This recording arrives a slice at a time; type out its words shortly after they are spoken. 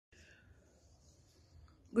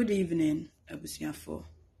Good evening, Abusiafo.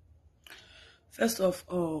 First of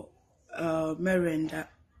all, Merenda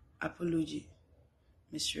apology,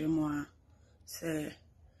 Mr. Moa say,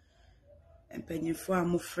 and penny for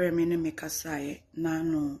mo frame in a mekasaye,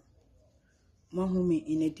 no, mohumi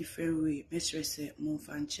in a different way, Mr. say, mo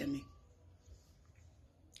fan chemi.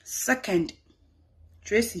 Second,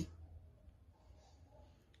 Tracey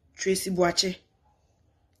Boakye,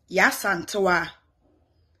 Yasantoa,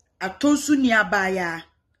 Atonsu niabaya,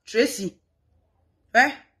 Tracey,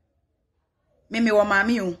 Meme wa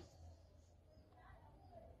mami o.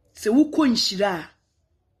 Se wuko nshira.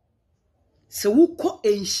 Se wuko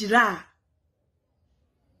enshira.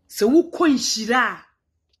 Se wuko nshira.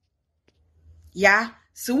 Ya,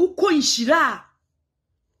 se wuko nshira.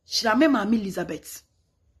 Shirame mami Elizabeth.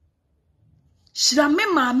 Shirame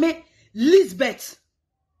mami Elizabeth.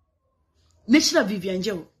 Neshira Vivian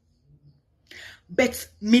Joe. But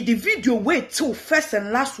me the video wait till first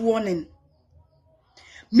and last warning.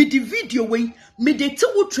 Me the video way, me the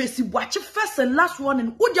two Tracey watch first and last one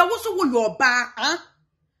and Uja was your bar,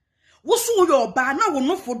 What's your bar now will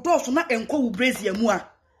not for doors not enco brace ye mua.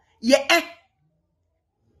 Ye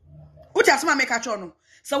Uja ma make a chono.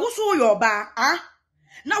 So what's your bar,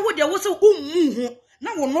 Now would there was a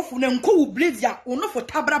now will not for enco brace ya or not for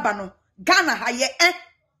tabrabano. Ghana ha ye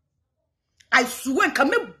I swear can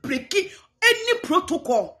me break any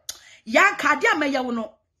protocol. Yan cardia me ya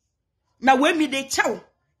no. Now when me de chow.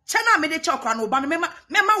 Chana me de chokra no obane mema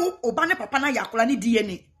obane papa na yakola ni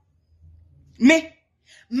DNA.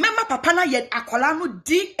 Mema papa na ye akola no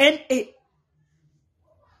DNA.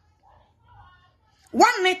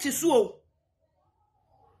 One net is so.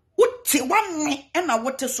 Uti one net ena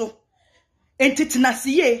wote so. Enti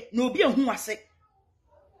tinasiye no obi ehu ase.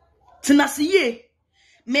 Tinasiye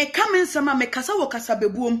me kamen sama me kasa wo kasa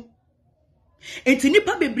bebuom. Enti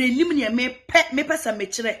nipa bebre nim ne me pesa me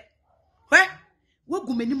kire.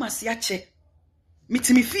 Wagumeni masiache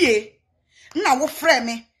mitimi fie na wo frɛ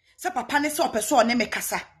me se papa ne se opeso ne me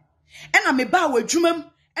kasa ena me ba wa adwumam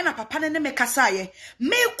ena papa ne me kasa ye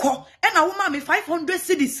me kɔ ena wo ma me 500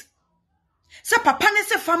 cedis se papa ne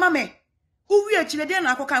se fama me wo wi akire de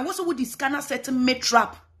na akokan wo so wo scanner set me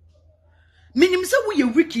trap minim se wo ye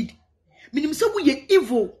wicked minim se wo ye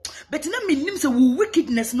evil but na minim se wo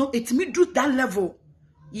wickedness no it me do that level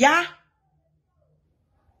yeah.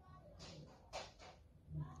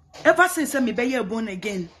 Ever since me be born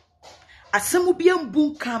again, asemu bi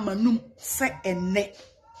ambun ka manum se enne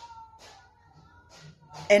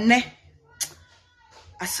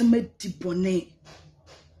aseme di bone.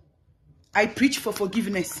 I preach for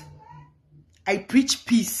forgiveness. I preach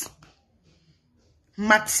peace.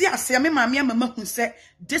 Matia se me mama hu say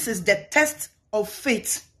this is the test of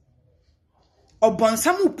faith.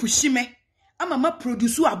 Obonsamu pushi me amama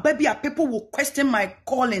produce ababi a people will question my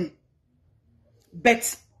calling.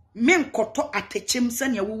 But men koto atechem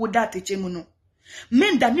sanya wo da atechem no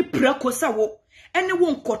men da ni preko sa wo ene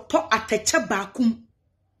wo koto ateche baakum.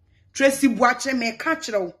 Tracey Boakye me ka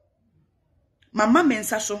kire wo mama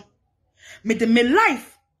mensa so me de me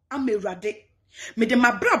life am erade me de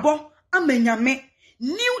mabrabo am nyame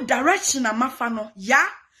new direction amafa no ya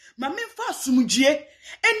ma me fa sumdue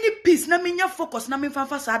any peace na menya focus na me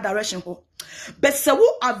fa sa direction ho. But se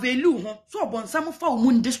wo avelu ho so obonsam fa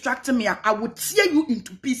wo distract me I will tear you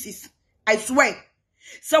into pieces. I swear.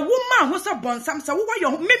 Se wo ma ho se bonsam se wo wa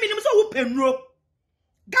yo me minim se wo penro.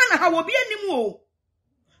 Ghana ha obi anim o.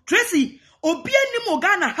 Tracey obi anim o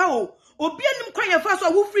Ghana ha o. Obi anim kwan ye fa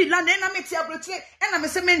so wo free land na me tia broche na me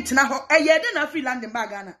se mentina ho eye de na free land ba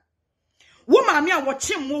Ghana. Wo ma me a wo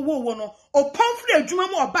chim wo no opon free adwuma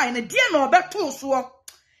mu obai na die na obeto so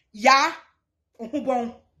ya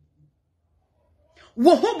ohubon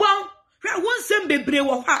wo hobon hwa wonsem bebre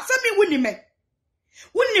wo ha se me wuni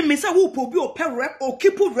me se wo po bi o perep o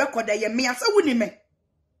keep record ye me asa wuni me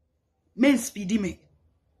men speedy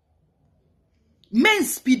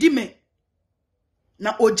me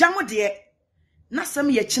na ojamo de na sam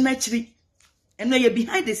ye china chiri eno ye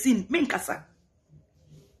behind the scene men kasa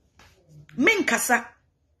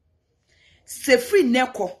se free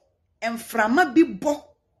neko emframa bi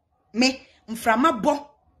bo me mframa bo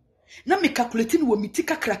na me calculating wo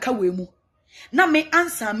mitika kraka we mu na me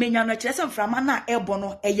answer menya no kire se mframa na ebo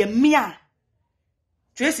no eye me a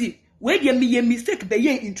Tracey we dey me ye mistake be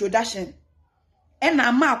ye introduction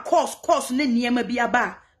ena ma course na niema bi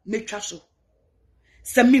aba metwa so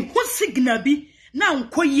se me hu signal bi na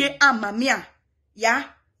nkoye ama me a ya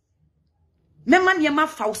mema niema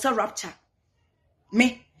faw se rapture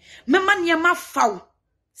mema niema faw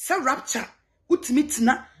se rapture utimi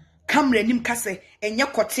tina camera nim kase enye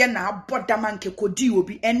kote na abodamanke kodi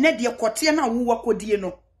obi enne de kote na wo kodie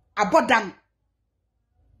no abodam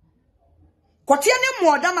kotia ne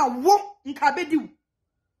modam a wo nka bediu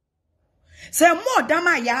say modam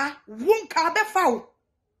a ya wo nka befa wo.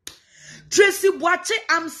 Tracey Boakye,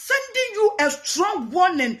 I'm sending you a strong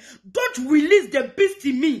warning. Don't release the beast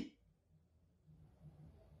in me.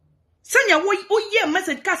 Send ya wo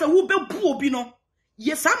message kasa wo be bu obi no.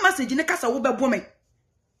 Yes, a message ne kasa wo be bu me.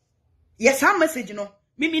 Yes, a message no.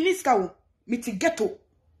 Me miniska wo. Me ti ghetto.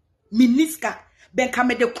 Miniska. Ben ka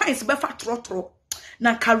me de coins be fa trotro.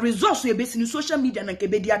 Na ka resource ye base ni social media na ke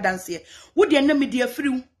be dia dance here. Wo de na media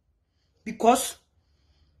free because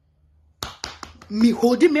me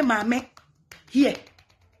holding me mame here.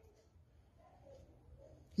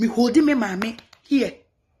 Me holding me mame here.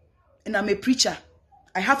 And I'm a preacher.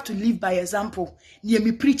 I have to live by example. Near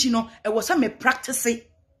me preaching, no, it was me practicing.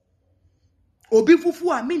 Obi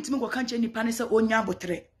fufu a mint me go kanche ni panese onya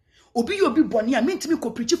botre. Obi boni a mint me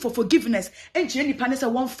ko preach for forgiveness. Enche ni panese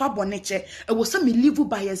one fa boneche. It was me live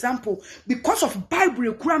by example because of Bible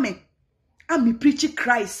requirement. I'm me preaching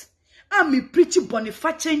Christ. I'm me preaching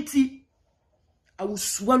boniface. I will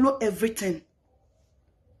swallow everything.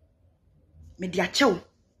 Mediacho.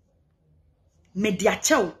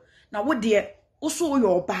 Now what dear? Also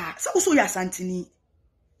your bag. So also ya santini.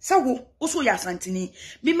 So also ya santini.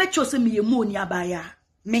 Me mecho se me yemoni abaya.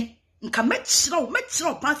 Me nka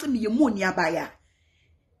metro panse me yemoni abaya.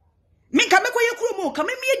 Me nka mekwa ye kuro mo ka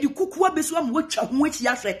me edi kuku abesu am watwa ho achi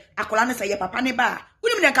afre akola ne se ye papa ne ba.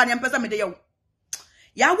 Woni me nka ne mpesa me de ye wo.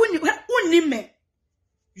 Ya woni me.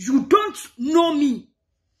 You don't know me.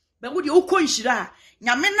 But would you consider?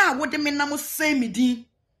 Nyame na wode me na mo say me din.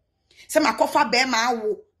 Se makofa be ma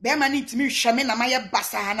wo. Be ma ni timi hweme na maye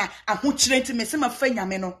basa na aho kire ntimi se ma fa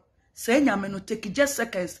nyame no. Say nyame no take just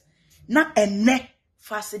seconds. Na enne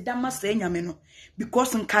fasidama say nyame no.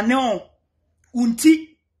 Because nkane on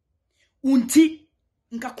unti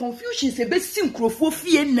nka confusion se be si nkrofo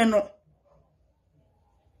fie nne no.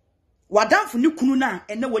 Wadamfo ni kunu na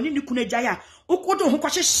enne woni ni kunu agya okodo ho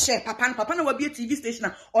kwahye papa na wabie TV station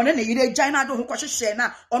na one na yire agya na do ho kwahye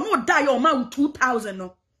na ono die o ma 2000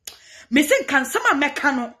 no me say kan sama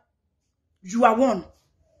meka no you are one